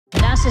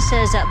NASA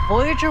says that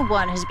Voyager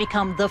 1 has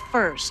become the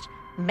first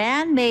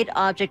man-made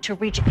object to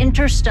reach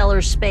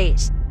interstellar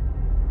space.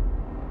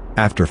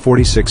 After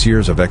 46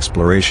 years of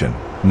exploration,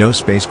 no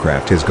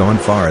spacecraft has gone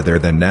farther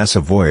than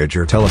NASA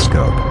Voyager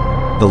telescope.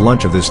 The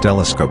launch of this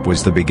telescope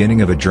was the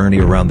beginning of a journey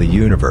around the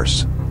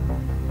universe.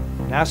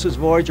 NASA's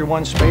Voyager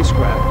 1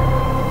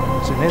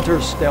 spacecraft is in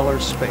interstellar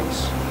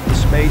space, the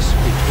space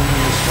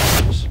between the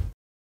stars.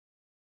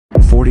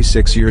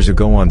 46 years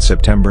ago on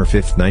September 5,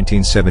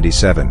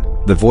 1977,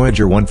 the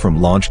Voyager 1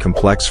 from Launch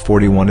Complex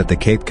 41 at the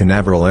Cape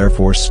Canaveral Air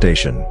Force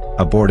Station,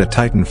 aboard a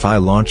Titan V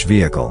launch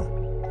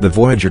vehicle. The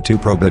Voyager 2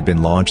 probe had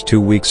been launched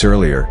 2 weeks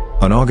earlier,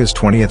 on August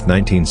 20,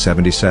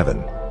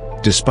 1977.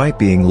 Despite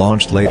being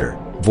launched later,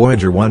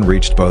 Voyager 1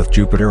 reached both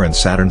Jupiter and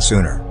Saturn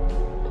sooner.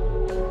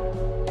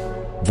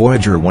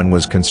 Voyager 1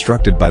 was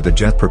constructed by the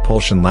Jet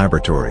Propulsion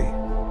Laboratory.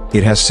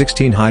 It has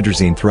 16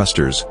 hydrazine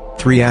thrusters,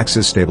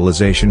 3-axis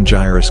stabilization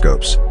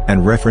gyroscopes,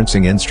 and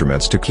referencing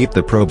instruments to keep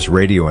the probe's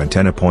radio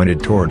antenna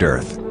pointed toward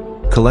Earth.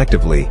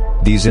 Collectively,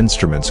 these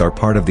instruments are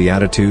part of the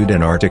attitude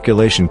and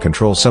articulation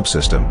control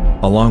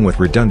subsystem, along with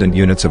redundant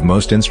units of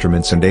most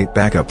instruments and 8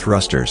 backup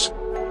thrusters.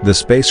 The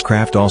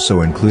spacecraft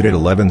also included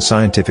 11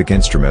 scientific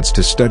instruments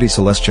to study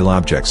celestial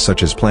objects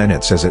such as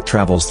planets as it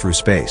travels through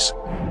space.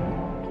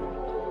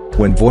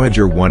 When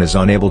Voyager 1 is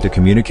unable to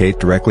communicate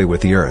directly with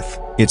the Earth,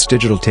 its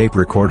digital tape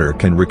recorder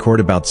can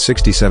record about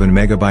 67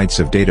 megabytes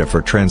of data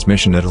for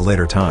transmission at a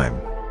later time.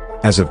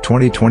 As of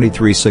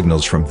 2023,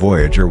 signals from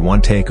Voyager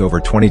 1 take over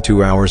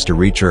 22 hours to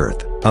reach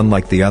Earth.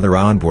 Unlike the other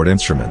onboard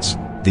instruments,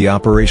 the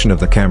operation of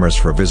the cameras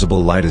for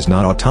visible light is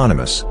not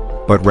autonomous,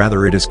 but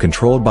rather it is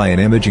controlled by an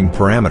imaging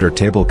parameter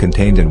table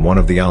contained in one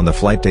of the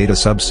on-the-flight data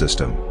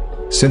subsystem.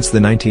 Since the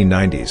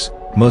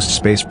 1990s, most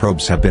space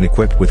probes have been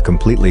equipped with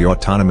completely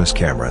autonomous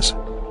cameras.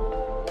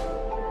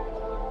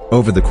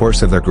 Over the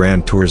course of their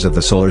grand tours of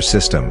the solar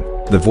system,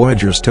 the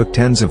Voyagers took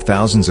tens of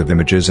thousands of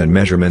images and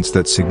measurements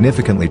that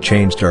significantly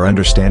changed our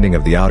understanding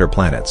of the outer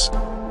planets.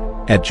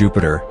 At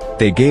Jupiter,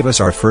 they gave us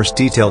our first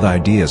detailed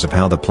ideas of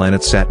how the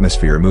planet's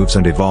atmosphere moves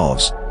and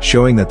evolves,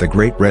 showing that the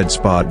Great Red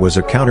Spot was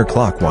a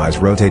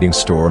counterclockwise rotating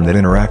storm that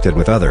interacted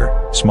with other,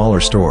 smaller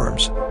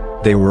storms.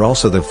 They were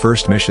also the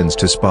first missions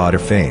to spot a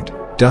faint,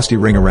 dusty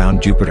ring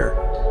around Jupiter.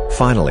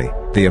 Finally,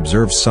 they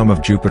observed some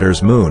of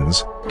Jupiter's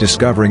moons,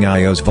 discovering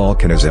Io's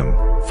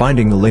volcanism,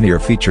 finding the linear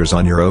features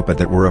on Europa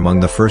that were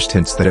among the first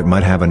hints that it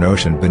might have an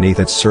ocean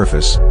beneath its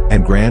surface,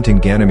 and granting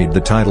Ganymede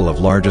the title of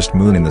largest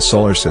moon in the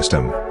solar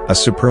system, a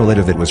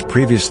superlative that was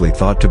previously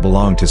thought to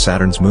belong to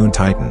Saturn's moon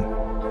Titan.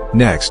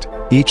 Next,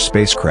 each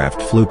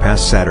spacecraft flew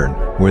past Saturn,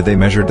 where they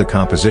measured the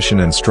composition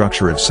and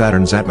structure of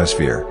Saturn's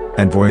atmosphere,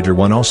 and Voyager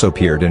 1 also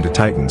peered into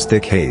Titan's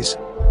thick haze.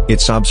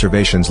 Its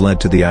observations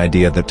led to the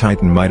idea that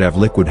Titan might have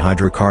liquid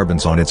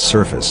hydrocarbons on its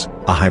surface,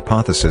 a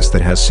hypothesis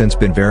that has since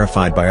been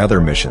verified by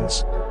other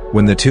missions.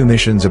 When the two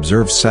missions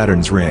observed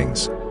Saturn's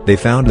rings, they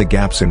found the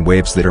gaps in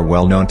waves that are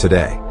well known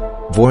today.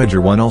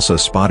 Voyager 1 also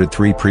spotted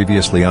 3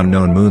 previously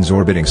unknown moons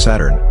orbiting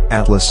Saturn: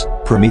 Atlas,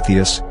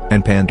 Prometheus,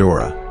 and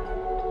Pandora.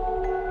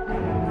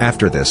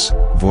 After this,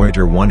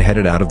 Voyager 1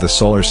 headed out of the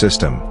solar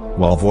system,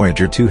 while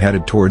Voyager 2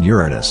 headed toward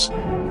Uranus.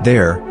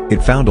 There,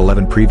 it found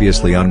 11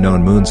 previously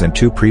unknown moons and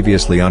 2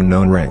 previously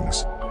unknown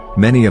rings.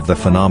 Many of the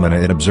phenomena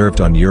it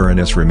observed on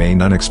Uranus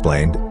remained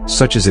unexplained,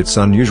 such as its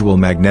unusual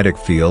magnetic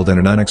field and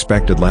an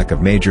unexpected lack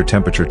of major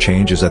temperature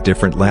changes at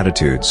different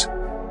latitudes.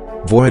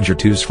 Voyager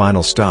 2's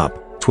final stop,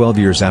 12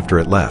 years after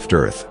it left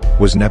Earth,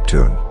 was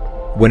Neptune.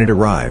 When it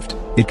arrived,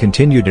 it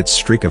continued its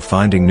streak of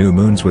finding new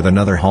moons with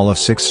another haul of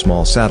 6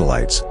 small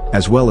satellites,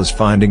 as well as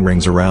finding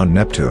rings around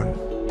Neptune.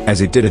 As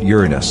it did at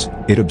Uranus,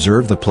 it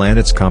observed the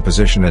planet's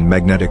composition and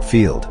magnetic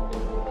field.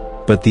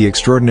 But the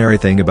extraordinary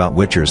thing about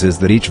Voyagers is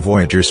that each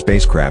Voyager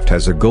spacecraft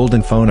has a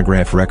golden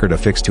phonograph record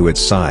affixed to its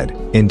side,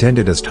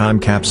 intended as time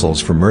capsules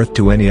from Earth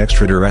to any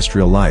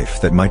extraterrestrial life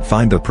that might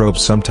find the probe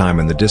sometime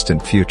in the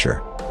distant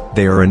future.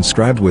 They are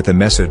inscribed with a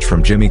message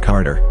from Jimmy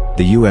Carter,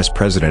 the U.S.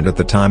 president at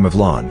the time of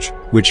launch,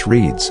 which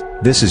reads,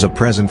 "This is a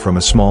present from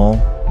a small,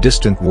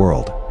 distant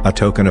world, a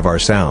token of our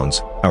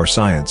sounds, our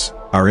science,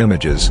 our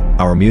images,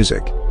 our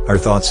music, our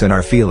thoughts and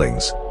our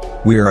feelings.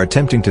 We are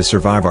attempting to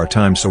survive our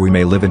time so we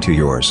may live into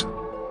yours."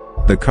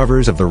 The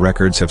covers of the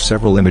records have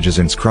several images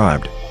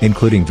inscribed,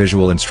 including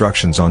visual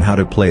instructions on how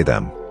to play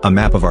them, a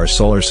map of our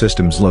solar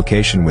system's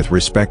location with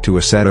respect to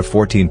a set of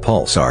 14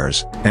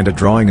 pulsars, and a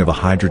drawing of a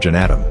hydrogen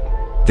atom.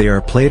 They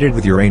are plated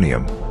with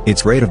uranium.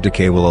 Its rate of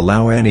decay will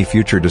allow any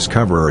future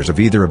discoverers of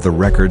either of the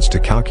records to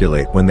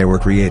calculate when they were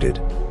created.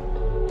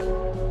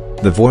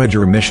 The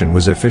Voyager mission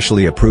was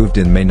officially approved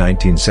in May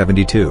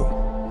 1972.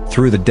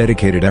 Through the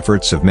dedicated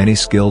efforts of many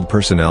skilled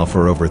personnel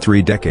for over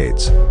 3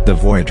 decades, the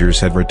Voyagers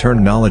had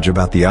returned knowledge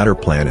about the outer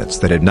planets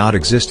that had not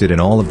existed in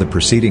all of the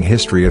preceding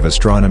history of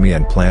astronomy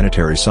and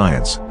planetary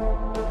science.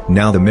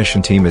 Now the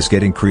mission team is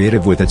getting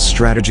creative with its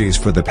strategies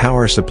for the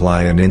power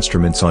supply and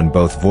instruments on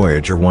both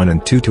Voyager 1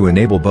 and 2 to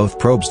enable both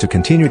probes to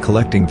continue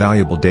collecting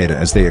valuable data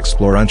as they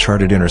explore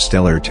uncharted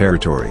interstellar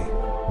territory.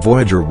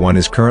 Voyager 1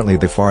 is currently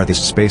the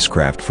farthest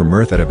spacecraft from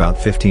Earth at about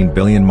 15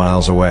 billion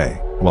miles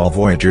away, while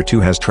Voyager 2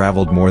 has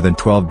traveled more than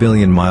 12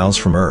 billion miles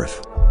from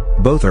Earth.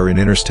 Both are in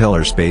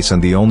interstellar space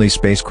and the only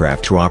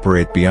spacecraft to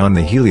operate beyond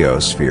the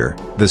heliosphere,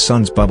 the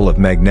Sun's bubble of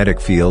magnetic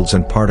fields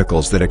and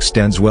particles that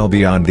extends well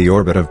beyond the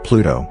orbit of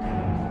Pluto.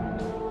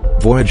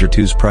 Voyager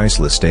 2's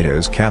priceless data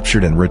is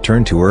captured and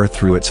returned to Earth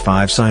through its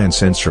 5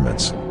 science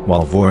instruments,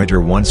 while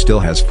Voyager 1 still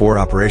has 4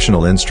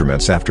 operational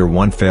instruments after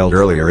one failed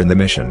earlier in the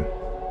mission.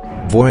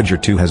 Voyager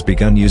 2 has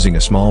begun using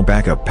a small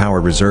backup power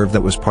reserve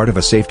that was part of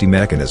a safety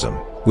mechanism,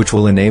 which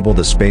will enable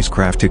the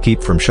spacecraft to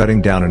keep from shutting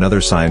down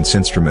another science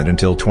instrument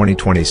until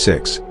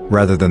 2026,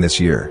 rather than this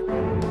year.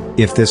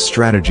 If this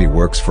strategy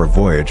works for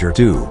Voyager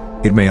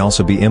 2, it may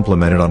also be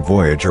implemented on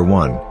Voyager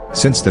 1,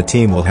 since the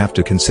team will have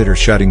to consider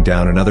shutting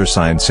down another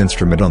science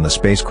instrument on the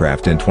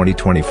spacecraft in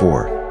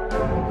 2024.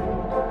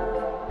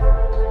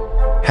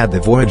 Had the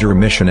Voyager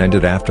mission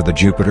ended after the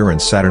Jupiter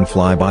and Saturn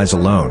flybys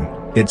alone,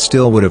 it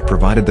still would have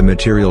provided the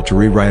material to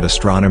rewrite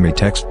astronomy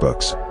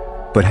textbooks.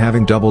 But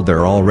having doubled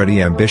their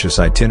already ambitious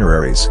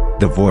itineraries,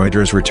 the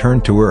Voyagers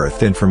returned to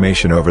Earth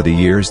information over the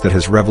years that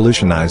has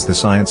revolutionized the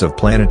science of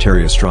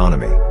planetary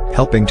astronomy,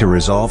 helping to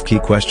resolve key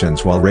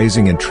questions while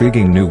raising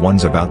intriguing new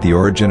ones about the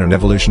origin and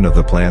evolution of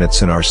the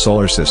planets in our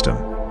solar system.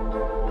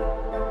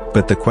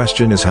 But the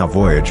question is how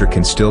Voyager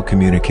can still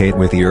communicate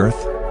with the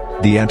Earth?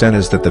 The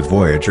antennas that the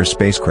Voyager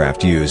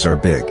spacecraft use are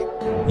big.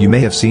 You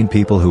may have seen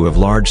people who have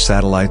large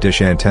satellite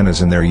dish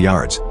antennas in their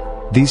yards.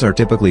 These are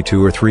typically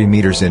 2 or 3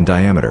 meters in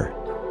diameter.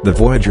 The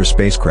Voyager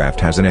spacecraft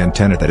has an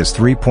antenna that is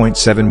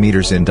 3.7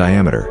 meters in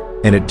diameter,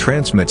 and it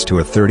transmits to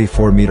a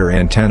 34-meter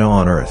antenna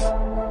on Earth.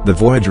 The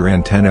Voyager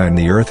antenna and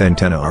the Earth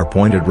antenna are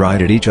pointed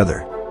right at each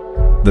other.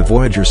 The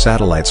Voyager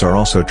satellites are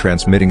also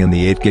transmitting in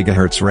the 8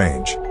 GHz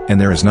range, and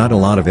there is not a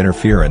lot of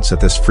interference at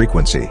this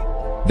frequency.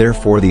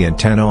 Therefore, the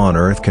antenna on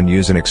Earth can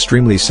use an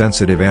extremely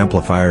sensitive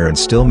amplifier and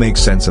still make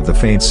sense of the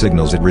faint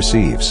signals it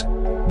receives.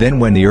 Then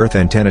when the Earth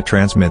antenna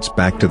transmits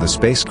back to the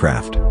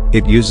spacecraft,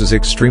 it uses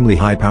extremely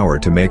high power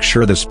to make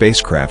sure the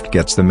spacecraft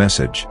gets the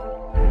message.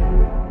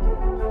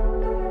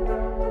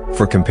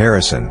 For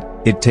comparison,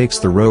 it takes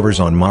the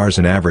rovers on Mars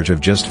an average of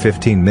just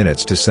 15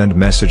 minutes to send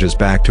messages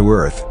back to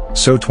Earth,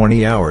 so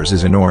 20 hours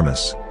is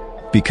enormous.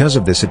 Because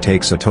of this, it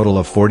takes a total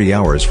of 40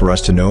 hours for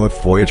us to know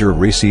if Voyager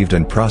received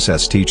and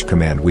processed each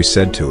command we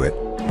said to it,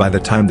 by the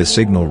time the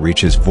signal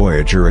reaches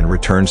Voyager and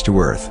returns to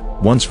Earth.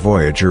 Once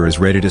Voyager is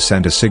ready to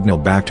send a signal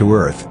back to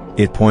Earth,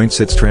 it points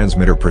its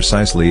transmitter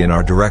precisely in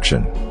our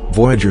direction.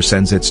 Voyager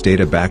sends its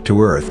data back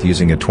to Earth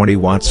using a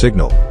 20-watt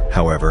signal.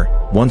 However,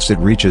 once it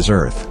reaches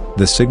Earth,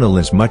 the signal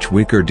is much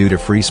weaker due to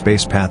free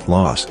space path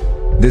loss.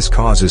 This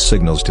causes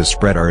signals to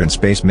spread in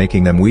space,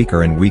 making them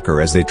weaker and weaker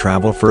as they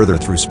travel further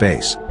through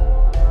space.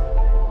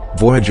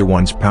 Voyager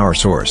 1's power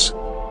source.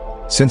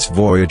 Since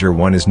Voyager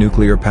 1 is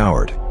nuclear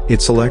powered,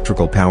 its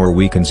electrical power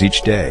weakens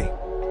each day.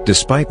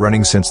 Despite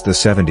running since the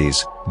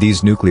 70s,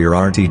 these nuclear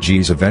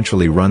RTGs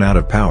eventually run out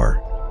of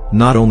power.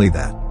 Not only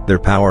that, their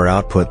power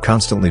output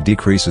constantly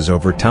decreases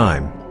over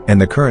time, and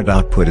the current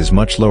output is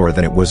much lower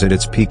than it was at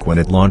its peak when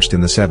it launched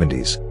in the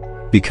 70s.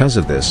 Because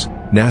of this,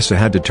 NASA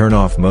had to turn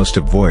off most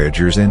of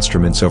Voyager's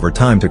instruments over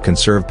time to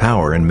conserve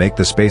power and make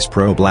the space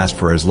probe last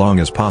for as long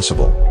as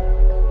possible.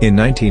 In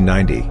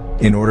 1990,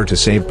 in order to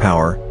save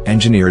power,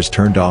 engineers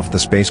turned off the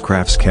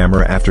spacecraft's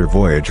camera after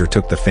Voyager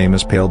took the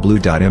famous pale blue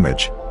dot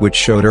image, which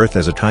showed Earth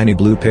as a tiny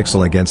blue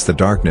pixel against the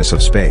darkness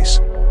of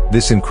space.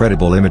 This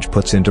incredible image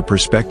puts into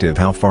perspective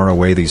how far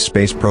away these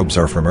space probes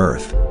are from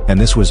Earth, and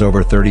this was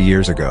over 30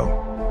 years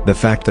ago. The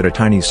fact that a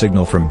tiny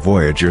signal from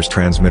Voyager's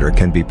transmitter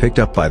can be picked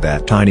up by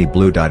that tiny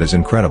blue dot is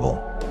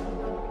incredible.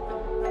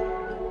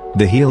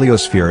 The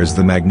heliosphere is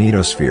the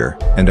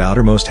magnetosphere and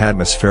outermost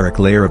atmospheric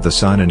layer of the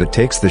Sun, and it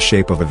takes the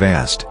shape of a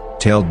vast,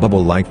 tailed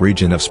bubble-like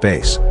region of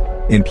space.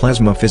 In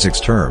plasma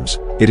physics terms,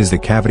 it is the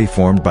cavity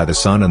formed by the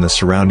Sun and the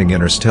surrounding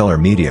interstellar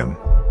medium.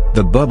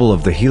 The bubble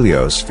of the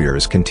heliosphere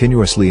is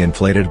continuously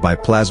inflated by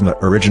plasma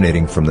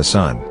originating from the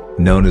Sun,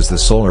 known as the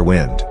solar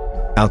wind.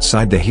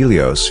 Outside the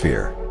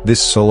heliosphere,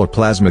 this solar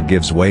plasma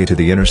gives way to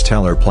the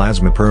interstellar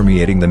plasma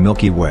permeating the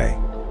Milky Way.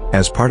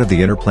 As part of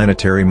the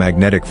interplanetary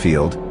magnetic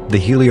field, the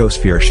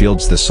heliosphere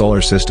shields the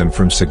solar system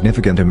from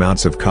significant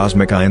amounts of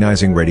cosmic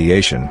ionizing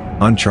radiation.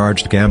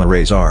 Uncharged gamma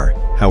rays are,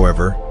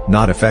 however,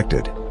 not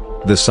affected.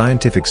 The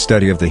scientific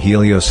study of the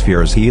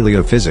heliosphere is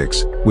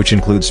heliophysics, which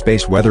includes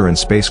space weather and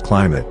space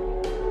climate.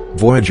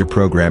 Voyager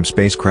program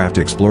spacecraft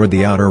explored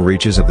the outer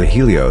reaches of the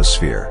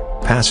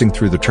heliosphere, passing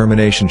through the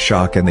termination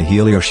shock and the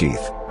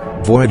heliosheath.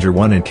 Voyager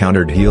 1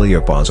 encountered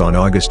Heliopause on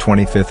August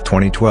 25,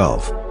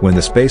 2012, when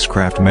the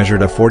spacecraft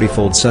measured a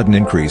 40-fold sudden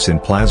increase in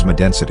plasma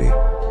density.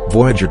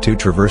 Voyager 2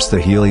 traversed the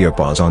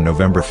Heliopause on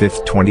November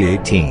 5,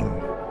 2018.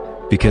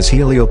 Because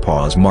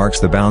Heliopause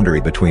marks the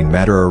boundary between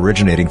matter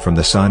originating from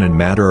the Sun and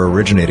matter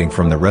originating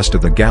from the rest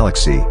of the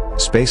galaxy,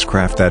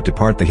 spacecraft that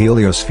depart the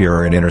heliosphere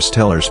are in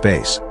interstellar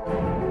space.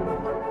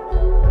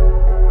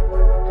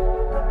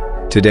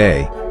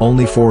 Today,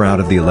 only 4 out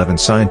of the 11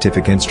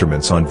 scientific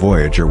instruments on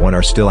Voyager 1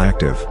 are still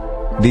active.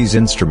 These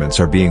instruments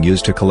are being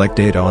used to collect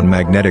data on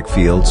magnetic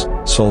fields,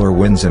 solar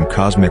winds and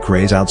cosmic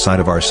rays outside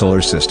of our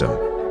solar system.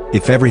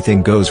 If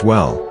everything goes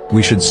well,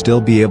 we should still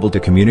be able to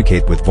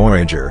communicate with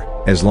Voyager,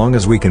 as long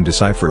as we can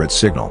decipher its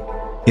signal.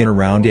 In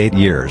around 8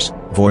 years,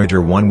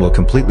 Voyager 1 will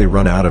completely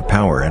run out of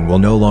power and will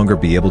no longer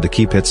be able to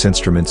keep its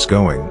instruments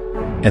going.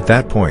 At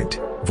that point,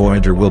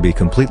 Voyager will be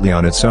completely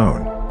on its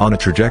own, on a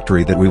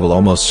trajectory that we will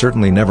almost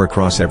certainly never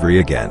cross ever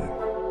again.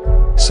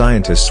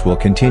 Scientists will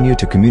continue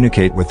to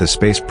communicate with the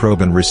space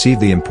probe and receive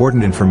the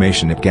important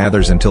information it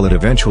gathers until it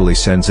eventually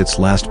sends its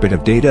last bit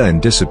of data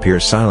and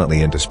disappears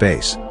silently into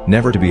space,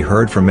 never to be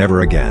heard from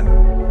ever again.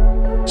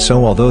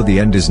 So although the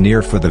end is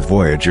near for the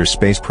Voyager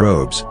space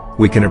probes,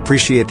 we can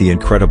appreciate the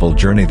incredible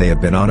journey they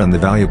have been on and the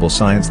valuable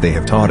science they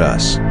have taught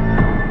us.